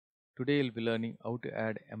Today we'll be learning how to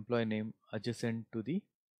add employee name adjacent to the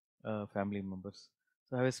family members.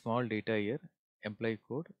 So I have a small data here, employee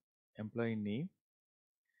code, employee name,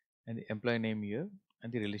 and the employee name here,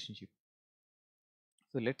 and the relationship.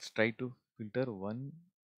 So let's try to filter one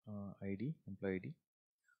ID, employee ID.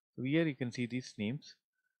 So here you can see these names.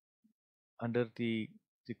 Under the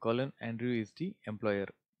column, Andrew is the employer,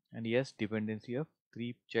 and he has dependency of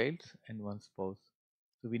 3 childs and 1 spouse.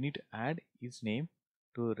 So we need to add his name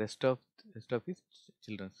to rest of his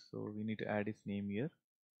children. So we need to add his name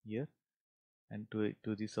here, and to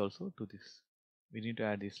this also, to this. We need to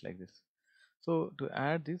add this like this. So to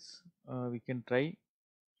add this, we can try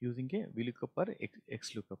using a VLOOKUP or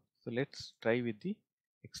XLOOKUP. So let's try with the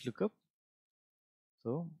XLOOKUP.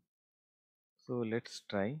 So let's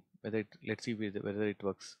try let's see whether it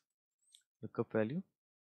works. Lookup value.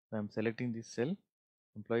 So I'm selecting this cell,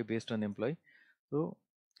 employee based on employee. So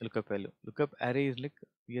lookup value. Lookup array is like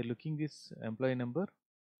we are looking this employee number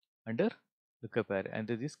under lookup array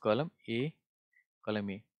under this column A, column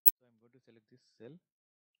A. So I'm going to select this cell.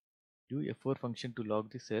 Do F4 function to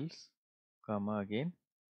log the cells, comma again.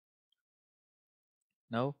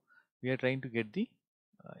 Now we are trying to get the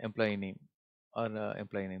employee name or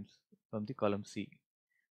employee names from the column C.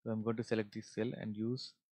 So I'm going to select this cell and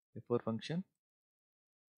use F4 function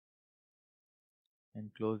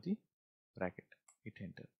and close the bracket, hit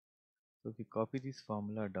enter. So if we copy this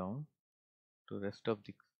formula down to rest of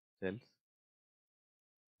the cells,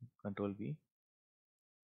 control V,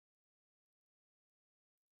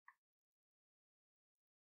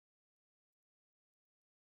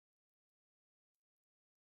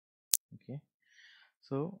 okay.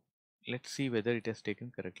 So let's see whether it has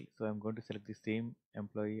taken correctly. So I'm going to select the same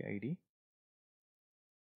employee ID,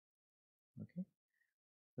 okay.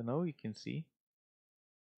 So now you can see,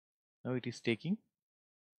 now it is taking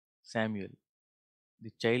Samuel,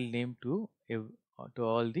 the child name to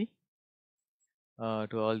all the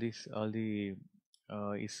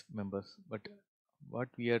his members, but what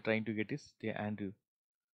we are trying to get is the Andrew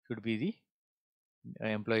should be the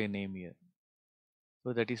employee name here.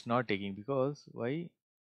 So that is not taking, because why?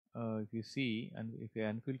 If you see and if you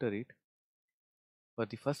unfilter it, for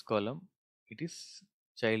the first column it is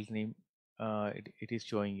child's name, it is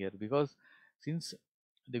showing here, because since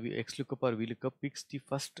the XLOOKUP or VLOOKUP picks the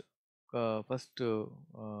first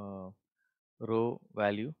row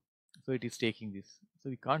value, so it is taking this, so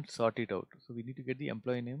we can't sort it out. So we need to get the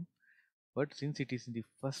employee name, but since it is in the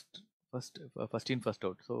first in first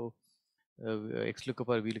out, so XLOOKUP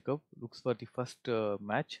or VLOOKUP looks for the first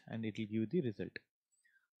match and it will give the result.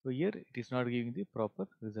 So here it is not giving the proper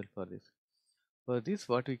result for this. For this,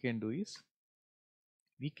 what we can do is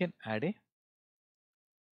we can add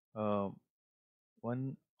a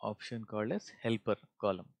one option called as helper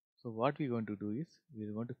column. So what we're going to do is we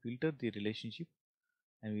are going to filter the relationship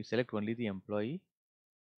and we select only the employee,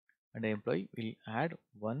 and the employee will add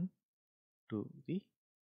 1 to the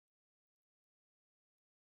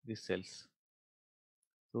cells.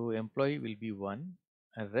 So employee will be 1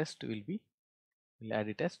 and rest will add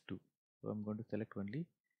it as 2. So I'm going to select only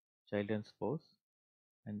child and spouse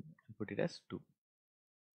and put it as 2.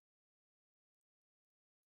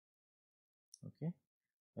 Okay,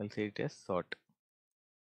 I'll say it as sort.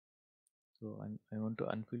 So I want to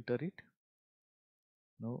unfilter it.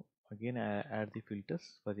 Now again I add the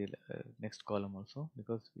filters for the next column also,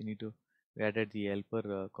 because we added the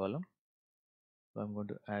helper column. So I'm going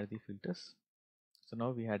to add the filters. So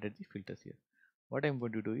now we added the filters here. What I'm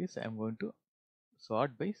going to do is I'm going to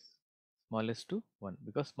sort by smallest to 1,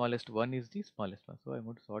 because smallest 1 is the smallest one. So I'm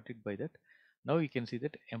going to sort it by that. Now you can see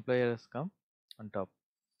that employer has come on top.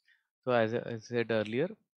 So as I said earlier,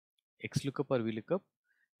 XLOOKUP or VLOOKUP,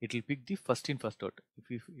 it will pick the first in first out.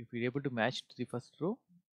 If we're able to match to the first row,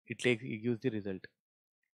 it gives the result.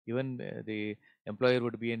 Even the employer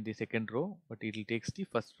would be in the second row, but it will takes the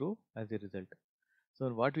first row as a result. So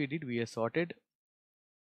what we did, we have sorted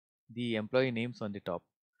the employee names on the top.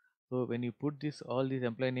 So when you put all these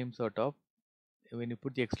employee names on top, when you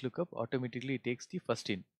put the XLOOKUP, automatically it takes the first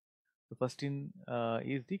in. So first in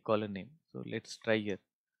is the column name. So let's try here.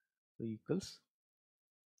 So equals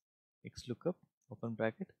XLOOKUP, open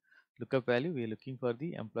bracket, lookup value, we are looking for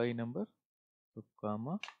the employee number. So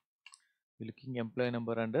comma, we're looking employee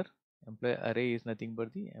number under employee array is nothing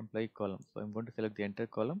but the employee column. So I'm going to select the entire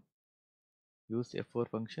column, use F4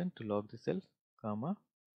 function to log the cells, comma.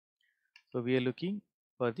 So we are looking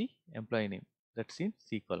for the employee name, that's in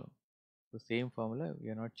C column. So same formula, we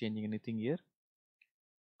are not changing anything here.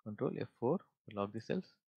 Control F4 to log the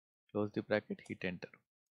cells, close the bracket, hit enter.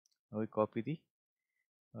 Now we copy the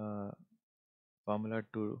formula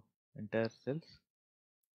to entire cells,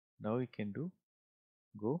 Now we can do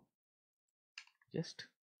go, just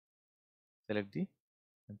select the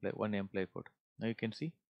employee code. Now you can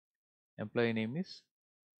see employee name is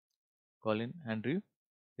Colin Andrew.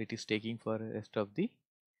 It is taking for rest of the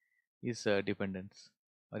his dependents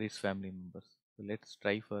or his family members. So let's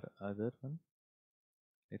try for other one.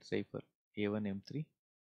 Let's try for A1 M3.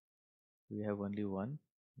 We have only one.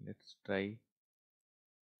 Let's try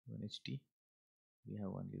 1HT. We have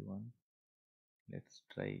only one. Let's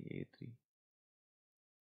try A3.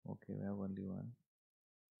 Okay, we have only one.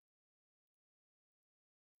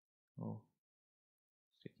 Oh,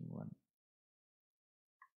 it's taking one.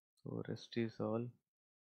 So rest is all.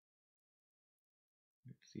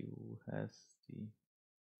 Let's see who has the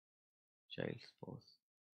child spouse.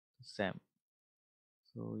 Sam.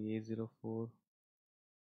 So A04.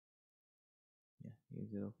 Yeah,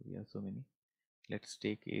 A04. We have so many. Let's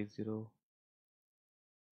take A0.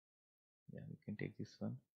 Yeah, we can take this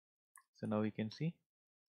one. So now we can see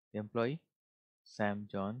the employee Sam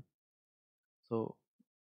John. So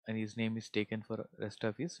and his name is taken for rest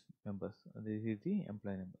of his members. And this is the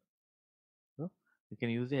employee number. So you can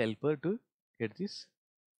use the helper to get this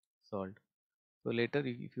solved. So later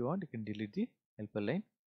if you want, you can delete the helper line.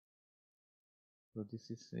 So this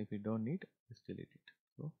is, if you don't need, just delete it.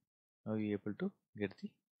 So now you are able to get the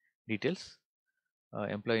details,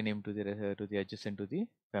 employee name to the adjacent to the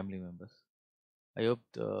family members. I hope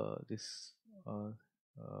this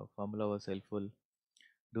formula was helpful.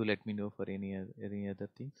 Do let me know for any other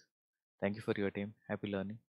things. Thank you for your time. Happy learning.